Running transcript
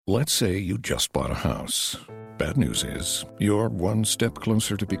Let's say you just bought a house. Bad news is, you're one step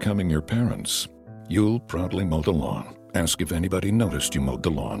closer to becoming your parents. You'll proudly mow the lawn. Ask if anybody noticed you mowed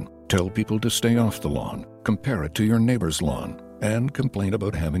the lawn. Tell people to stay off the lawn. Compare it to your neighbor's lawn. And complain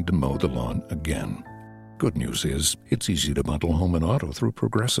about having to mow the lawn again. Good news is, it's easy to bundle home and auto through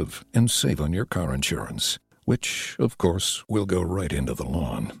Progressive and save on your car insurance, which, of course, will go right into the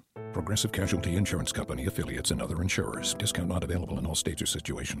lawn. Progressive Casualty Insurance Company, affiliates, and other insurers. Discount not available in all states or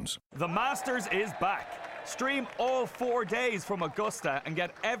situations. The Masters is back. Stream all 4 days from Augusta and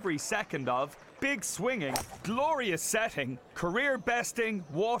get every second of big swinging, glorious setting, career besting,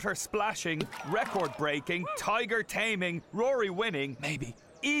 water splashing, record breaking, tiger taming, Rory winning, maybe,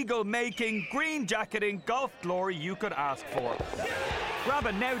 eagle making, green jacketing, golf glory you could ask for. Grab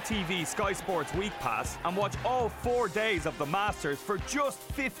a Now TV Sky Sports Week Pass and watch all 4 days of the Masters for just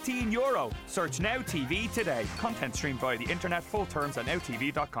 €15. Search Now TV today. Content streamed via the internet. Full terms at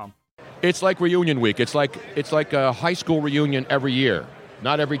nowtv.com. It's like reunion week. It's like a high school reunion every year.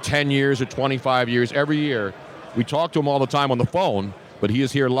 Not every 10 years or 25 years. Every year. We talk to him all the time on the phone, but he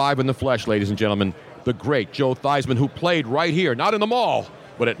is here live in the flesh, ladies and gentlemen. The great Joe Theismann, who played right here, not in the mall,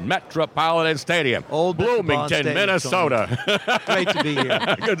 but at Metropolitan Stadium, Old Bloomington, Stadium, Minnesota. Great to be here.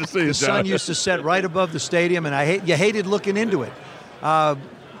 Good to see you, The John. sun used to set right above the stadium, and you hated looking into it.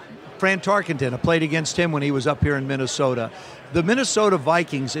 Fran Tarkenton, I played against him when he was up here in Minnesota. The Minnesota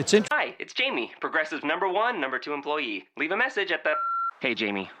Vikings, it's interesting. Hi, it's Jamie, Progressive's #1, #2 employee. Leave a message at the... Hey,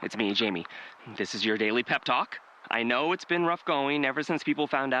 Jamie, it's me, Jamie. This is your daily pep talk. I know it's been rough going ever since people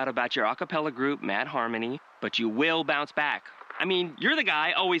found out about your a cappella group, Mad Harmony, but you will bounce back. I mean, you're the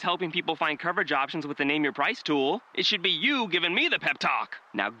guy always helping people find coverage options with the Name Your Price tool. It should be you giving me the pep talk.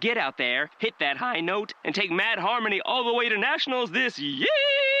 Now get out there, hit that high note, and take Mad Harmony all the way to nationals this year.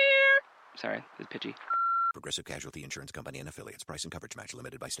 Sorry, it's pitchy. Progressive Casualty Insurance Company and affiliates. Price and coverage match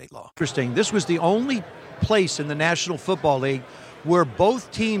limited by state law. Interesting. This was the only place in the National Football League where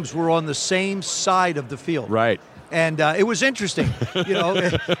both teams were on the same side of the field. Right. And it was interesting.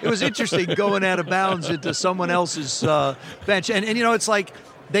 It was interesting going out of bounds into someone else's bench. And it's like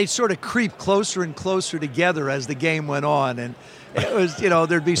they sort of creep closer and closer together as the game went on. And it was,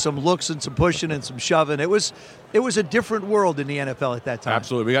 there'd be some looks and some pushing and some shoving. It was a different world in the NFL at that time.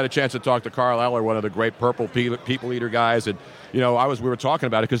 Absolutely. We got a chance to talk to Carl Eller, one of the great Purple People Eater guys. And, we were talking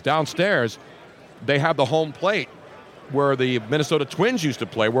about it because downstairs they have the home plate where the Minnesota Twins used to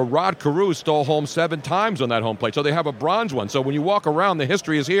play, where Rod Carew stole home 7 times on that home plate. So they have a bronze one. So when you walk around, the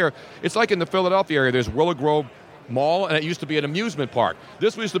history is here. It's like in the Philadelphia area. There's Willow Grove Mall, and it used to be an amusement park.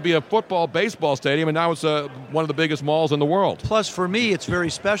 This used to be a football, baseball stadium, and now it's one of the biggest malls in the world. Plus, for me, it's very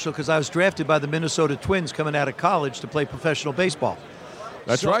special because I was drafted by the Minnesota Twins coming out of college to play professional baseball.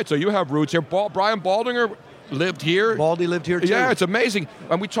 That's right. So you have roots here. Brian Baldinger lived here. Baldy lived here, too. Yeah, it's amazing.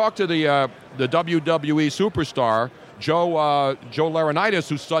 And we talked to the WWE superstar, Joe Laurinaitis,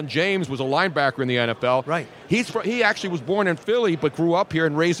 whose son James was a linebacker in the NFL. Right. He actually was born in Philly, but grew up here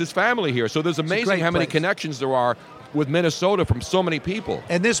and raised his family here. So there's amazing how many connections there are with Minnesota from so many people.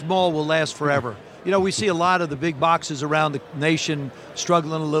 And this mall will last forever. We see a lot of the big boxes around the nation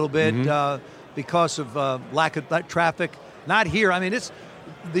struggling a little bit because of lack of traffic. Not here. I mean,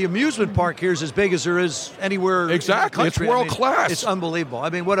 the amusement park here is as big as there is anywhere. Exactly. In the country. It's world class. It's unbelievable.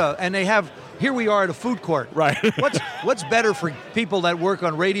 I mean, and they have. Here we are at a food court. Right. What's better for people that work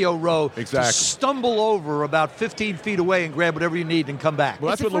on Radio Row to stumble over about 15 feet away and grab whatever you need and come back? Well,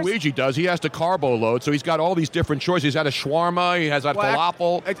 that's what Luigi does. He has to carbo load, so he's got all these different choices. He's had a shawarma. He has that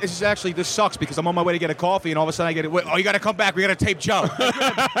falafel. This sucks because I'm on my way to get a coffee, and all of a sudden I get it. Oh, you got to come back. We got to tape Joe.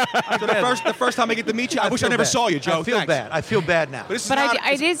 the first time I get to meet you, I wish I never saw you, Joe. I feel bad. I feel bad now. But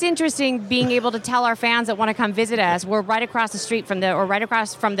it is interesting being able to tell our fans that want to come visit us, we're right across the street from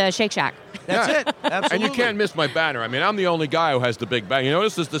the Shake Shack. That's it. Absolutely. And you can't miss my banner. I mean, I'm the only guy who has the big banner. You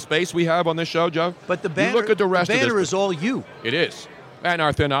notice this is the space we have on this show, Joe? But the banner, look at the rest banner of this. is all you. It is. And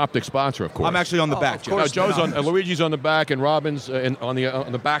our Thin Optic sponsor, of course. I'm actually on the back, Joe. Joe's on, Luigi's on the back, and Robin's on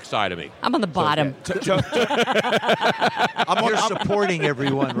the back side of me. I'm on the bottom. You're supporting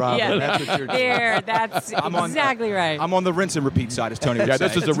everyone, Robin. Yeah. That's what you're doing. That's exactly right. I'm on the rinse and repeat side, as Tony would say.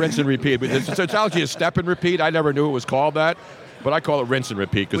 This is the rinse and repeat. It's actually a step and repeat. I never knew it was called that. But I call it rinse and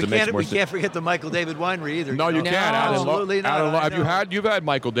repeat because it makes more sense. We can't forget the Michael David winery either. No, you can't. Absolutely not. You've had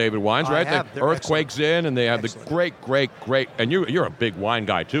Michael David wines, right? They're Earthquake's in, and they have the great. And you're a big wine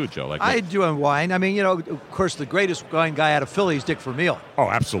guy too, Joe. I do on wine. I mean, of course, the greatest wine guy out of Philly is Dick Vermeil. Oh,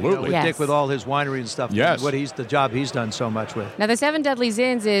 absolutely. Dick with all his winery and stuff. Yes. The job he's done so much with. Now, the Seven Deadly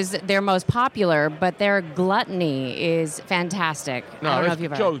Sins is their most popular, but their gluttony is fantastic. I don't know if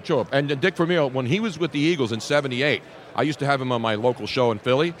you've heard. Joe, and Dick Vermeil, when he was with the Eagles in '78. I used to have him on my local show in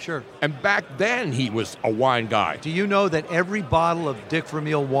Philly. Sure. And back then, he was a wine guy. Do you know that every bottle of Dick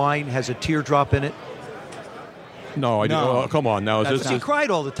Vermeil wine has a teardrop in it? No, I didn't. No. Oh, come on, now. He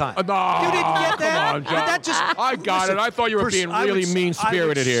cried all the time. No, You didn't get that? Come on, Joe. But that just, I got listen, it. I thought you were being I really would-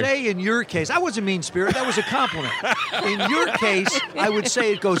 mean-spirited here. I would say in your case, I wasn't mean-spirited. That was a compliment. In your case, I would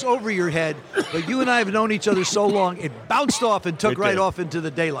say it goes over your head. But you and I have known each other so long, it bounced off and took It right did. off into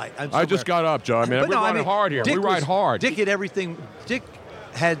the daylight. I just got up, Joe. I mean, But we're no, running hard here. Dick We ride was- hard. Dick had everything. Dick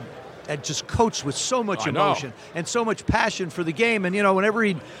had just coached with so much I know. emotion and so much passion for the game. And whenever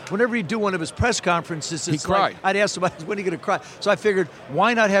he'd do one of his press conferences, it's cried. like I'd ask somebody, "When are you going to cry?" So I figured,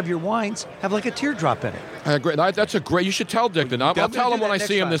 why not have your wines have like a teardrop in it? I agree. That's a great. You should tell Dick that. I'll definitely tell him do when I that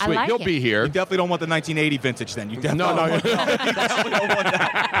see next him this time. week. I like He'll it. be here. You definitely don't want the 1980 vintage then. You definitely No, you definitely don't want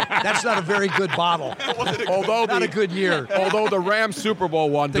that. That's not a very good bottle. Although Not a good year. Although the Rams Super Bowl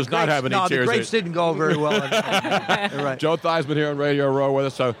one does not have any no, tears the in grapes it. didn't go very well. You're right. Joe Theismann here on Radio Row with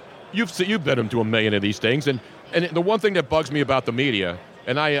us. So you've been him to a million of these things, and the one thing that bugs me about the media,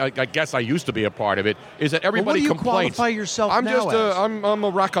 and I guess I used to be a part of it, is that everybody what do you complains. qualify yourself I'm now just as? I'm a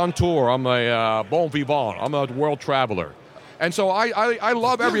raconteur. I'm a bon vivant. I'm a world traveler. And so I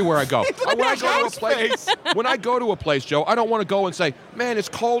love everywhere I go. When I go to a place, Joe, I don't want to go and say, man, it's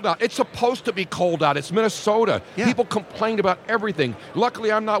cold out. It's supposed to be cold out. It's Minnesota. Yeah. People complain about everything.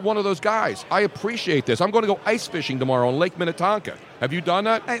 Luckily, I'm not one of those guys. I appreciate this. I'm going to go ice fishing tomorrow on Lake Minnetonka. Have you done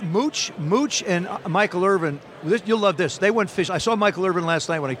that? Hey, Mooch and Michael Irvin, you'll love this. They went fishing. I saw Michael Irvin last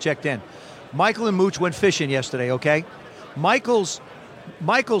night when I checked in. Michael and Mooch went fishing yesterday, okay?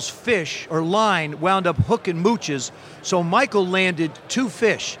 Michael's fish or line wound up hooking Mooch's, so Michael landed 2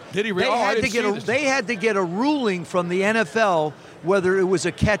 fish. Did he really? They Oh, I had to didn't get see this. they had to get a ruling from the NFL whether it was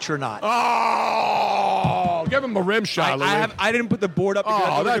a catch or not. Oh, give him a rim shot, Louis. I didn't put the board up. Because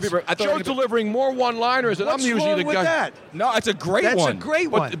Oh, I that's thought Joe's delivering more one-liners, and What's I'm usually wrong the with guy. that? No, it's a great That's one. a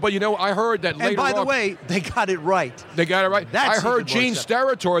great one. But I heard that later And by the on- way, they got it right. They got it right. That's I heard even more Gene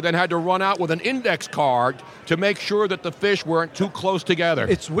Steratore then had to run out with an index card to make sure that the fish weren't too close together.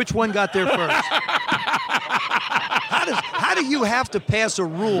 It's which one got there first. How do you have to pass a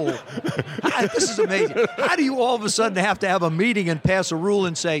rule? This is amazing. How do you all of a sudden have to have a meeting and pass a rule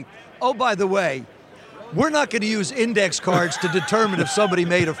and say, oh, by the way, we're not going to use index cards to determine if somebody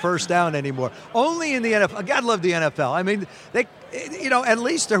made a first down anymore. Only in the NFL. God love the NFL. I mean, they, at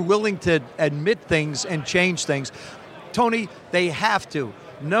least they're willing to admit things and change things. Tony, they have to.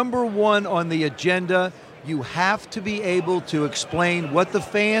 Number one on the agenda, you have to be able to explain what the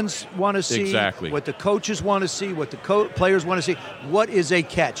fans want to see, Exactly. what the coaches want to see, what the players want to see. What is a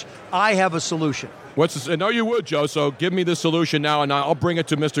catch? I have a solution. What's this? I know you would, Joe. So give me the solution now, and I'll bring it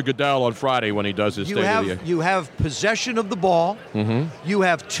to Mr. Goodell on Friday when he does his State of the Year. You have possession of the ball. Mm-hmm. You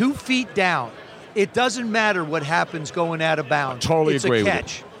have 2 feet down. It doesn't matter what happens going out of bounds. Totally it's agree a with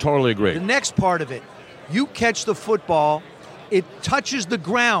catch. you. Totally agree. The next part of it, you catch the football, it touches the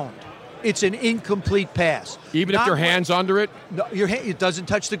ground. It's an incomplete pass. Even if Not your when- hand's under it? No, it doesn't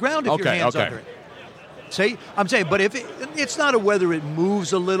touch the ground if your Okay, hand's okay. under it. See, I'm saying, but if it's not a whether it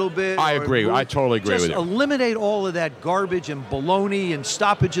moves a little bit. I or it agree. moves. I totally agree Just with you. eliminate all of that garbage and baloney and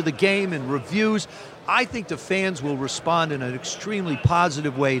stoppage of the game and reviews. I think the fans will respond in an extremely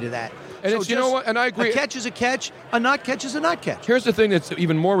positive way to that. And it's, you know what, and I agree. A catch is a catch. A not catch is a not catch. Here's the thing that's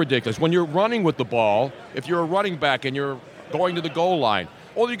even more ridiculous. When you're running with the ball, if you're a running back and you're going to the goal line,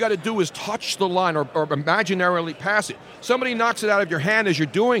 all you got to do is touch the line or imaginarily pass it. Somebody knocks it out of your hand as you're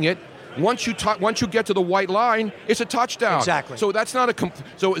doing it. Once you get to the white line, it's a touchdown. Exactly. So that's not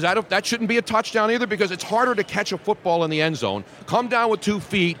that shouldn't be a touchdown either, because it's harder to catch a football in the end zone, come down with 2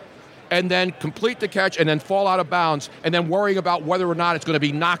 feet, and then complete the catch and then fall out of bounds and then worrying about whether or not it's going to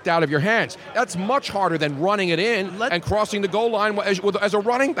be knocked out of your hands. That's much harder than running it in and crossing the goal line as a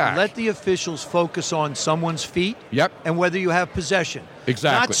running back. Let the officials focus on someone's feet. Yep. And whether you have possession.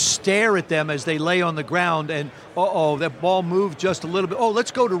 Exactly. Not stare at them as they lay on the ground and, that ball moved just a little bit. Oh,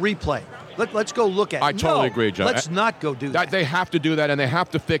 let's go to replay. Let's go look at it. I totally agree, John. Let's not go do that. They have to do that, and they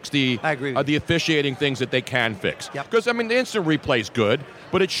have to fix the officiating things that they can fix. Because, I mean, the instant replay is good,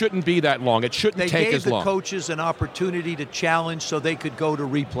 but it shouldn't be that long. It shouldn't take as long. They gave the coaches an opportunity to challenge so they could go to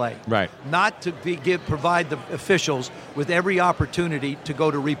replay. Right. Not to provide the officials with every opportunity to go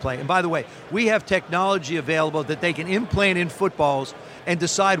to replay. And by the way, we have technology available that they can implant in footballs and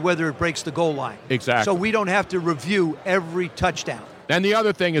decide whether it breaks the goal line. Exactly. So we don't have to review every touchdown. And the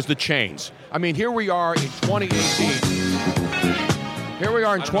other thing is the chains. I mean, here we are in 2018. Here we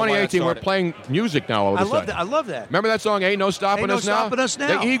are in 2018. We're playing music now all of a sudden. I love that. Remember that song, Ain't No Stopping Ain't No Us Now? Stopping Us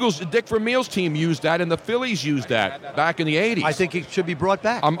Now. The Eagles, Dick Vermeil's team used that, and the Phillies used that back in the 80s. I think it should be brought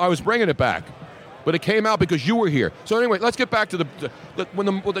back. I was bringing it back. but it came out because you were here. So anyway, let's get back to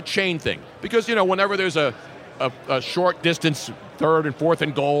the chain thing. Because, whenever there's a short distance, 3rd and 4th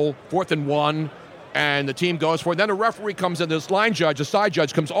and goal, 4th and 1, and the team goes for it, then a referee comes in, this line judge, a side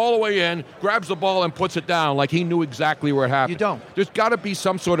judge, comes all the way in, grabs the ball and puts it down like he knew exactly where it happened. You don't. There's got to be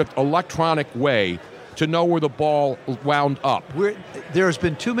some sort of electronic way to know where the ball wound up. There's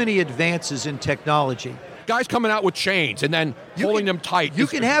been too many advances in technology. Guys coming out with chains and then pulling them tight. You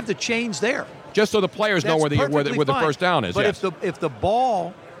can have the chains there. Just so the players know where the first down is. But yes. if the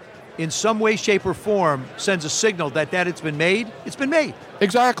ball, in some way, shape, or form, sends a signal that it's been made, it's been made.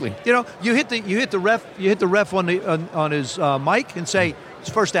 Exactly. You hit the ref on his mic and say it's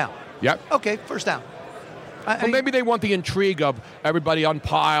first down. Yep. Okay, first down. Maybe they want the intrigue of everybody on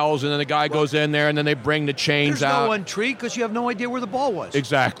piles, and then the guy goes in there, and then they bring the chains out. There's no intrigue because you have no idea where the ball was.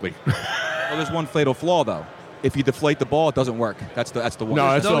 Exactly. Well, there's one fatal flaw, though. If you deflate the ball, it doesn't work. That's the one.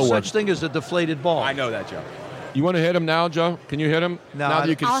 No, There's that's no not such thing as a deflated ball. I know that, Joe. You want to hit him now, Joe? Can you hit him? No, now that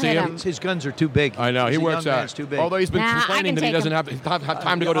you can I'll see hit him? him. His guns are too big. I know. He He's a works young out. man's too big. Although he's been Nah, I complaining can that he take doesn't him. have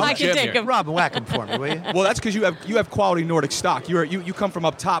time to go to the I can gym take here. him. Rob, whack him for me, will you? Well, that's because you have quality Nordic stock. You come from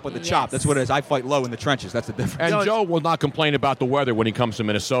up top with the chop. Yes. That's what it is. I fight low in the trenches. That's the difference. And Joe will not complain about the weather when he comes to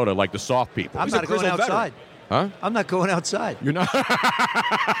Minnesota like the soft people. I'm He's a not going grizzled veteran. outside. Huh? I'm not going outside. You're not.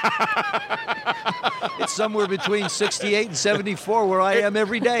 It's somewhere between 68 and 74 where I am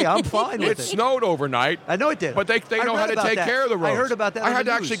every day. I'm fine with It it. snowed overnight. I know it did. But they I know read how to about take that. care of the roads. I heard about that. I on had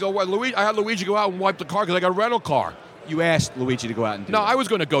the to news. actually go. I had Luigi go out and wipe the car because I got a rental car. You asked Luigi to go out and do No, that. I was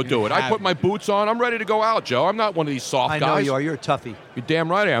going to go do it. I put my boots on. I'm ready to go out, Joe. I'm not one of these soft I guys. know you are. You're a toughie. You're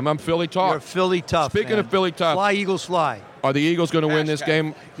damn right I am. I'm Philly tough. You're Philly tough. Speaking man. of Philly tough, fly Eagles fly. are the Eagles going to win this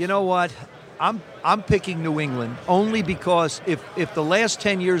game? You know what? I'm picking New England only because if the last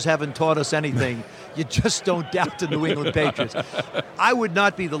 10 years haven't taught us anything, you just don't doubt the New England Patriots. I would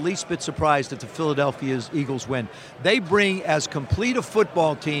not be the least bit surprised if the Philadelphia Eagles win. They bring as complete a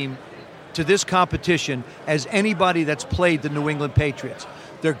football team to this competition as anybody that's played the New England Patriots.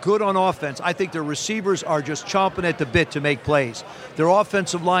 They're good on offense. I think their receivers are just chomping at the bit to make plays. Their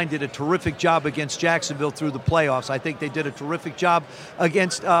offensive line did a terrific job against Jacksonville through the playoffs. I think they did a terrific job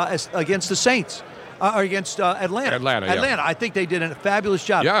against the Saints, or against Atlanta. Atlanta. I think they did a fabulous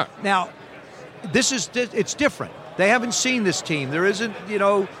job. Yeah. Now, it's different. They haven't seen this team. There isn't,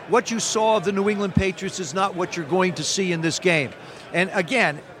 what you saw of the New England Patriots is not what you're going to see in this game. And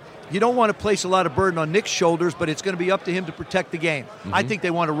again, you don't want to place a lot of burden on Nick's shoulders, but it's going to be up to him to protect the game. Mm-hmm. I think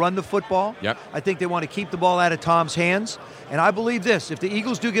they want to run the football. Yep. I think they want to keep the ball out of Tom's hands. And I believe this, if the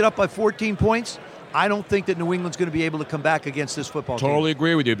Eagles do get up by 14 points, I don't think that New England's going to be able to come back against this football team. Totally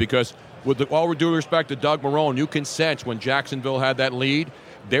agree with you because with all due respect to Doug Marrone, you can sense when Jacksonville had that lead,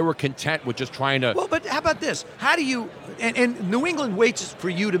 they were content with just trying to... Well, but how about this? How do you... And New England waits for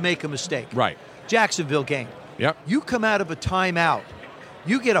you to make a mistake. Right. Jacksonville game. Yep. You come out of a timeout.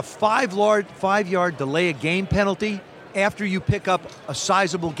 You get a 5-yard delay of game penalty after you pick up a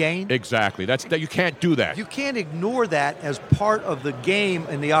sizable gain. Exactly. You can't do that. You can't ignore that as part of the game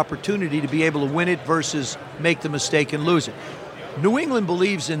and the opportunity to be able to win it versus make the mistake and lose it. New England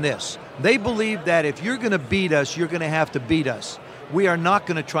believes in this. They believe that if you're going to beat us, you're going to have to beat us. We are not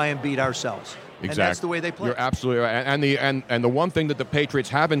going to try and beat ourselves. Exactly. And that's the way they play. You're absolutely right. And the one thing that the Patriots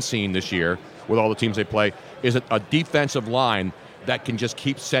haven't seen this year with all the teams they play is a defensive line that can just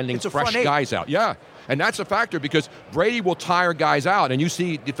keep sending fresh guys out. Yeah. And that's a factor because Brady will tire guys out. And you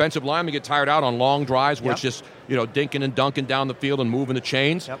see defensive linemen get tired out on long drives where it's just, dinking and dunking down the field and moving the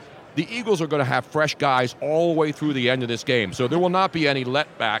chains. Yep. The Eagles are going to have fresh guys all the way through the end of this game. So there will not be any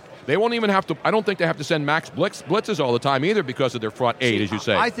let back. They won't even have to, I don't think they have to send max blitzes all the time either because of their front eight, as you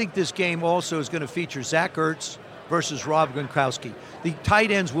say. I think this game also is going to feature Zach Ertz versus Rob Gronkowski. The tight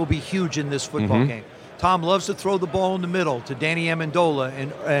ends will be huge in this football game. Tom loves to throw the ball in the middle to Danny Amendola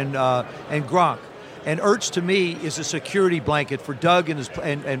and Gronk. And Ertz, to me, is a security blanket for Doug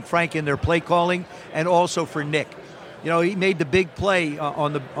and Frank in their play calling, and also for Nick. He made the big play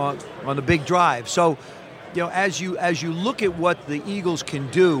on the big drive. So, as you look at what the Eagles can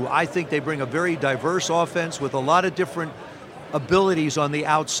do, I think they bring a very diverse offense with a lot of different abilities on the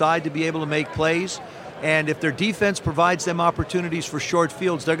outside to be able to make plays. And if their defense provides them opportunities for short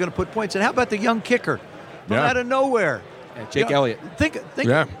fields, they're going to put points. And how about the young kicker from out of nowhere? Jake Elliott.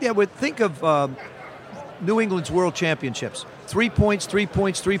 Think of New England's World Championships. 3 points.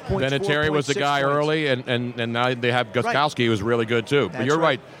 Vinatieri was the guy early, and now they have Gostkowski, who's really good too. But you're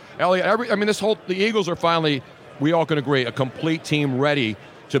right. Elliott, the Eagles are finally, we all can agree, a complete team ready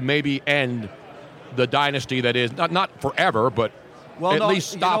to maybe end the dynasty that is, not forever, but Well, at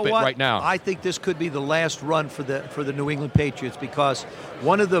least stop it right now. I think this could be the last run for the New England Patriots, because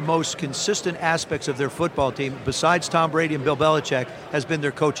one of the most consistent aspects of their football team, besides Tom Brady and Bill Belichick, has been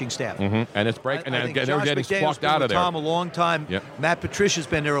their coaching staff. And it's breaking, and they're getting McDaniel's squawked out of there. Tom a long time. Yep. Matt Patricia's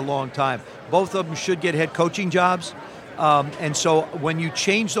been there a long time. Both of them should get head coaching jobs. And so when you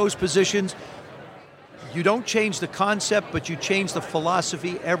change those positions, you don't change the concept, but you change the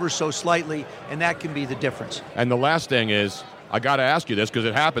philosophy ever so slightly, and that can be the difference. And the last thing is, I got to ask you this because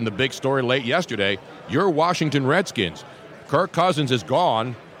it happened, the big story late yesterday. Your Washington Redskins. Kirk Cousins is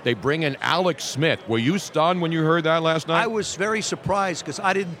gone. They bring in Alex Smith. Were you stunned when you heard that last night? I was very surprised because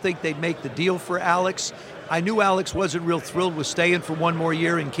I didn't think they'd make the deal for Alex. I knew Alex wasn't real thrilled with staying for one more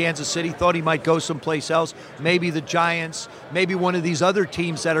year in Kansas City. Thought he might go someplace else, maybe the Giants, maybe one of these other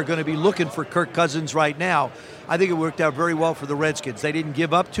teams that are going to be looking for Kirk Cousins right now. I think it worked out very well for the Redskins. They didn't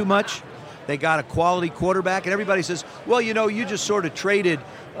give up too much. They got a quality quarterback, and everybody says, well, you just sort of traded,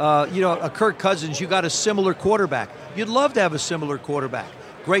 a Kirk Cousins. You got a similar quarterback. You'd love to have a similar quarterback.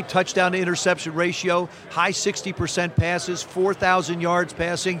 Great touchdown to interception ratio, high 60% passes, 4,000 yards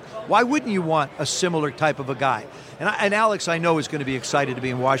passing. Why wouldn't you want a similar type of a guy? And Alex, I know, is going to be excited to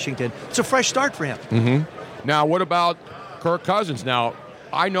be in Washington. It's a fresh start for him. Mm-hmm. Now, what about Kirk Cousins? Now,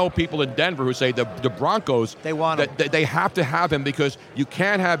 I know people in Denver who say the Broncos, they want him. They have to have him because you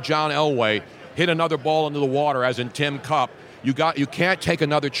can't have John Elway hit another ball into the water, as in Tim Cup. You can't take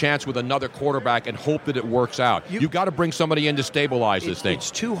another chance with another quarterback and hope that it works out. You've got to bring somebody in to stabilize this thing. It's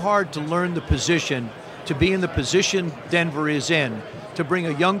too hard to learn the position, to be in the position Denver is in, to bring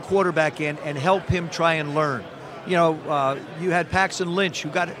a young quarterback in and help him try and learn. You had Paxton Lynch who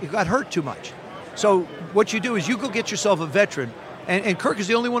got hurt too much. So what you do is you go get yourself a veteran, and Kirk is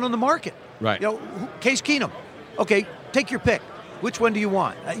the only one on the market. Right. Case Keenum. Okay, take your pick. Which one do you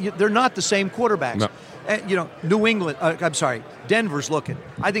want? They're not the same quarterbacks. No. New England, Denver's looking.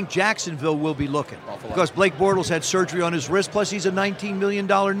 I think Jacksonville will be looking because Blake Bortles had surgery on his wrist, plus he's a $19 million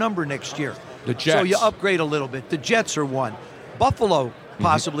number next year. The Jets. So you upgrade a little bit. The Jets are one. Buffalo,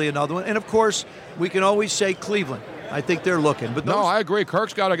 possibly another one. And, of course, we can always say Cleveland. I think they're looking. But I agree.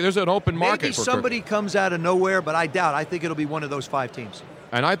 Kirk's there's an open market maybe for somebody Kirk. comes out of nowhere, but I doubt. I think it'll be one of those 5 teams.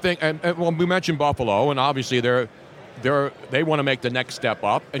 And I think, and we mentioned Buffalo, and obviously they want to make the next step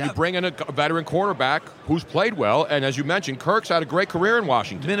up, and you bring in a veteran quarterback who's played well, and as you mentioned, Kirk's had a great career in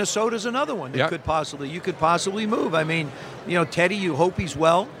Washington. Minnesota's another one that you could possibly move. I mean, Teddy, you hope he's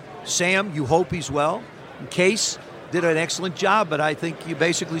well. Sam, you hope he's well. Case did an excellent job, but I think you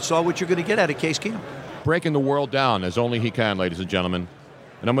basically saw what you're going to get out of Case Keenum. Breaking the world down as only he can, ladies and gentlemen.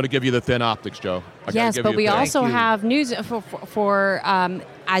 And I'm going to give you the thin optics, Joe. Yes, but we also have news for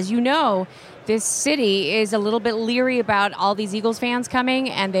as you know, this city is a little bit leery about all these Eagles fans coming,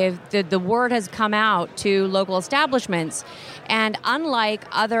 and the word has come out to local establishments. And unlike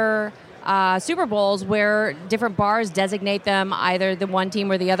other Super Bowls where different bars designate them either the one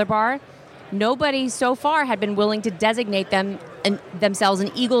team or the other bar, nobody so far had been willing to designate themselves an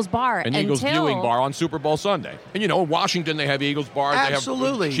Eagles bar. An Eagles viewing bar on Super Bowl Sunday. And, in Washington, they have Eagles bars.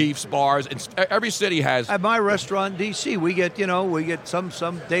 Absolutely. They have Chiefs bars. Every city has. At my restaurant in D.C., we get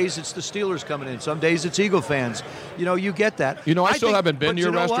some days it's the Steelers coming in. Some days it's Eagle fans. You get that. I still haven't been to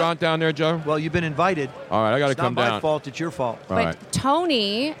your restaurant down there, Joe. Well, you've been invited. All right, I got to come down. It's not my fault. It's your fault. But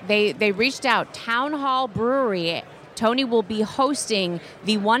Tony, they reached out. Town Hall Brewery. Tony will be hosting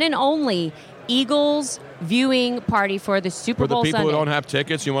the one and only Eagles viewing party for the Super Bowl Sunday. For the people who don't have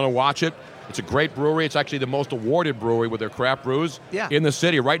tickets, you want to watch it. It's a great brewery. It's actually the most awarded brewery with their craft brews in the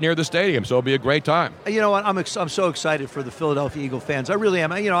city, right near the stadium. So it'll be a great time. You know what? I'm so excited for the Philadelphia Eagle fans. I really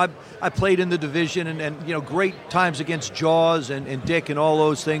am. I played in the division and great times against Jaws and Dick and all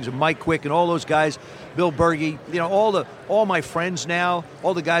those things, and Mike Quick and all those guys, Bill Berge. All my friends now,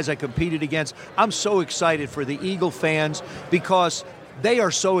 all the guys I competed against. I'm so excited for the Eagle fans because they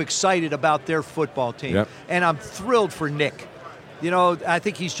are so excited about their football team. Yep. And I'm thrilled for Nick. I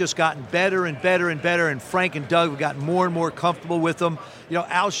think he's just gotten better and better and better, and Frank and Doug have gotten more and more comfortable with him.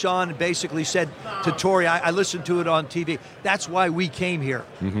 Alshon basically said to Torrey, I listened to it on TV, that's why we came here.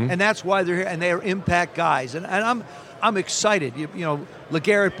 And that's why they're here, and they're impact guys. And I'm excited.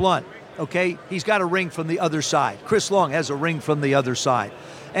 LeGarrette Blount, okay, he's got a ring from the other side. Chris Long has a ring from the other side.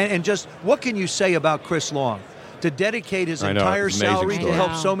 And just what can you say about Chris Long? To dedicate his entire salary to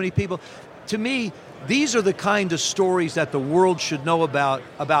help so many people. To me, these are the kind of stories that the world should know about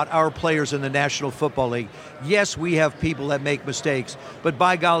our players in the National Football League. Yes, we have people that make mistakes, but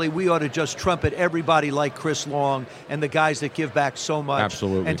by golly, we ought to just trumpet everybody like Chris Long and the guys that give back so much.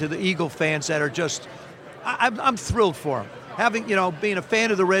 Absolutely. And to the Eagle fans that are just, I'm thrilled for them. having, being a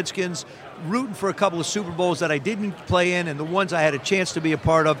fan of the Redskins, rooting for a couple of Super Bowls that I didn't play in and the ones I had a chance to be a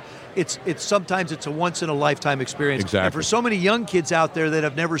part of, it's sometimes it's a once-in-a-lifetime experience. Exactly. And for so many young kids out there that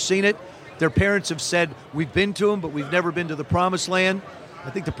have never seen it, their parents have said, we've been to them, but we've never been to the Promised Land. I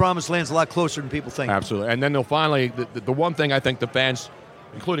think the Promised Land's a lot closer than people think. Absolutely. And then they'll finally, the one thing I think the fans,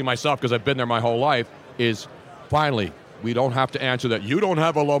 including myself, because I've been there my whole life, is finally, we don't have to answer that. You don't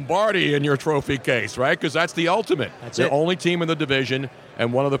have a Lombardi in your trophy case, right? Because that's the ultimate. That's the it. only team in the division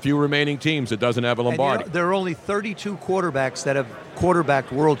and one of the few remaining teams that doesn't have a Lombardi. And there are only 32 quarterbacks that have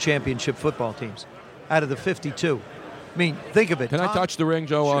quarterbacked world championship football teams out of the 52. I mean, think of it. Can I touch the ring,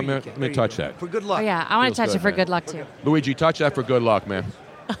 Joe? Sure Let me touch that. For good luck. Oh, yeah, I want Feels to touch good, it for man. good luck, too. Luigi, touch that for good luck, man.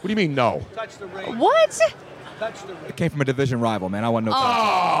 What do you mean, no? Touch the ring. What? Touch the ring. It came from a division rival, man. I want no.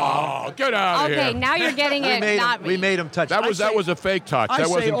 Oh, get out of here. Okay, now you're getting it. We made him touch. That was a fake touch. I That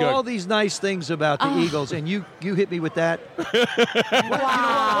say wasn't good. all these nice things about the Eagles, and you hit me with that.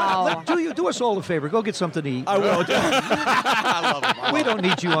 Wow. Do us all a favor. Go get something to eat. I will. I love him. We don't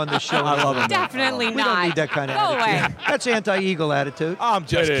need you on this show. I love him. Definitely We not. don't need that kind of Go attitude. away. That's anti-Eagle attitude. I'm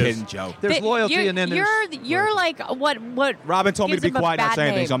just It is. kidding, Joe. There's loyalty, you're, and then there's... you're like what? Robin told me to gives be him a quiet, not bad say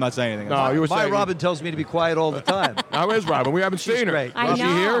anything, name. so I'm not saying anything. No, you were My saying. Robin tells me to be quiet all the time. How is Robin? We haven't seen her. great. I Is she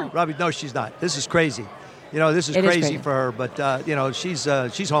know. here? Robbie, no, she's not. This is crazy. This is It is crazy crazy. for her, but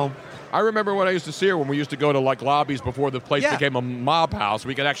she's home. I remember when I used to see her when we used to go to like lobbies before the place Yeah. became a mob house.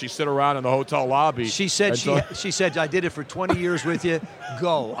 We could actually sit around in the hotel lobby. She said and so- she said I did it for 20 years with you.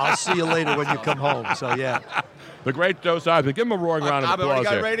 Go. I'll see you later when you come home. So yeah. the great Joe Theismann. Give him a roaring round of I've already applause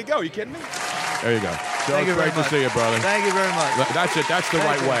got here. ready to go. You kidding me? There you go. Joe, Thank you it's great very much. to see you, brother. Thank you very much. That's it. That's the Thank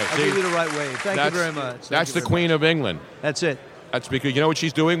right you. way. I'll See, give you the right way. Thank you that's- very much. Thank That's you the very Queen much. of England. That's it. That's because you know what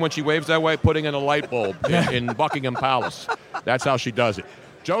she's doing when she waves that way? Putting in a light bulb in Buckingham Palace. That's how she does it.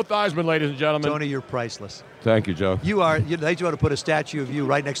 Joe Theismann, ladies and gentlemen. Tony, you're priceless. Thank you, Joe. You are. They ought to put a statue of you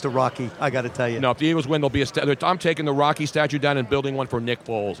right next to Rocky. I got to tell you. No, if the Eagles win, there'll be I'm taking the Rocky statue down and building one for Nick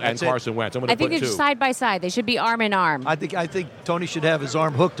Foles and That's it. Carson Wentz. I'm going I to think put they're two. side by side. They should be arm in arm. I think Tony should have his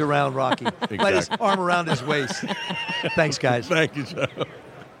arm hooked around Rocky. Let his arm around his waist. Thanks, guys. Thank you, Joe.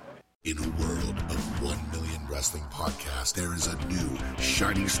 In a world of 1 million wrestling podcasts, there is a new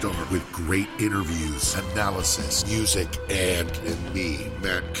shining star with great interviews, analysis, music, and me,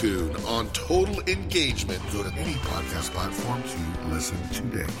 Matt Coon, on total engagement. Go to any podcast platform to listen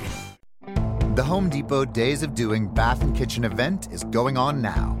today. The Home Depot Days of Doing Bath and Kitchen event is going on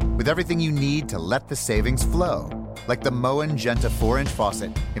now, with everything you need to let the savings flow. Like the Moen Genta 4-inch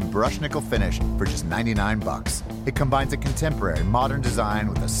faucet in brush nickel finish for just $99. It combines a contemporary modern design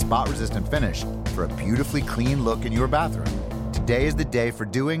with a spot-resistant finish for a beautifully clean look in your bathroom. Today is the day for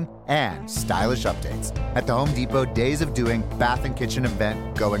doing and stylish updates at the Home Depot Days of Doing Bath and Kitchen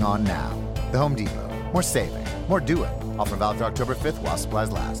event going on now. The Home Depot. More saving, more doing. Offer valid through October 5th while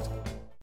supplies last.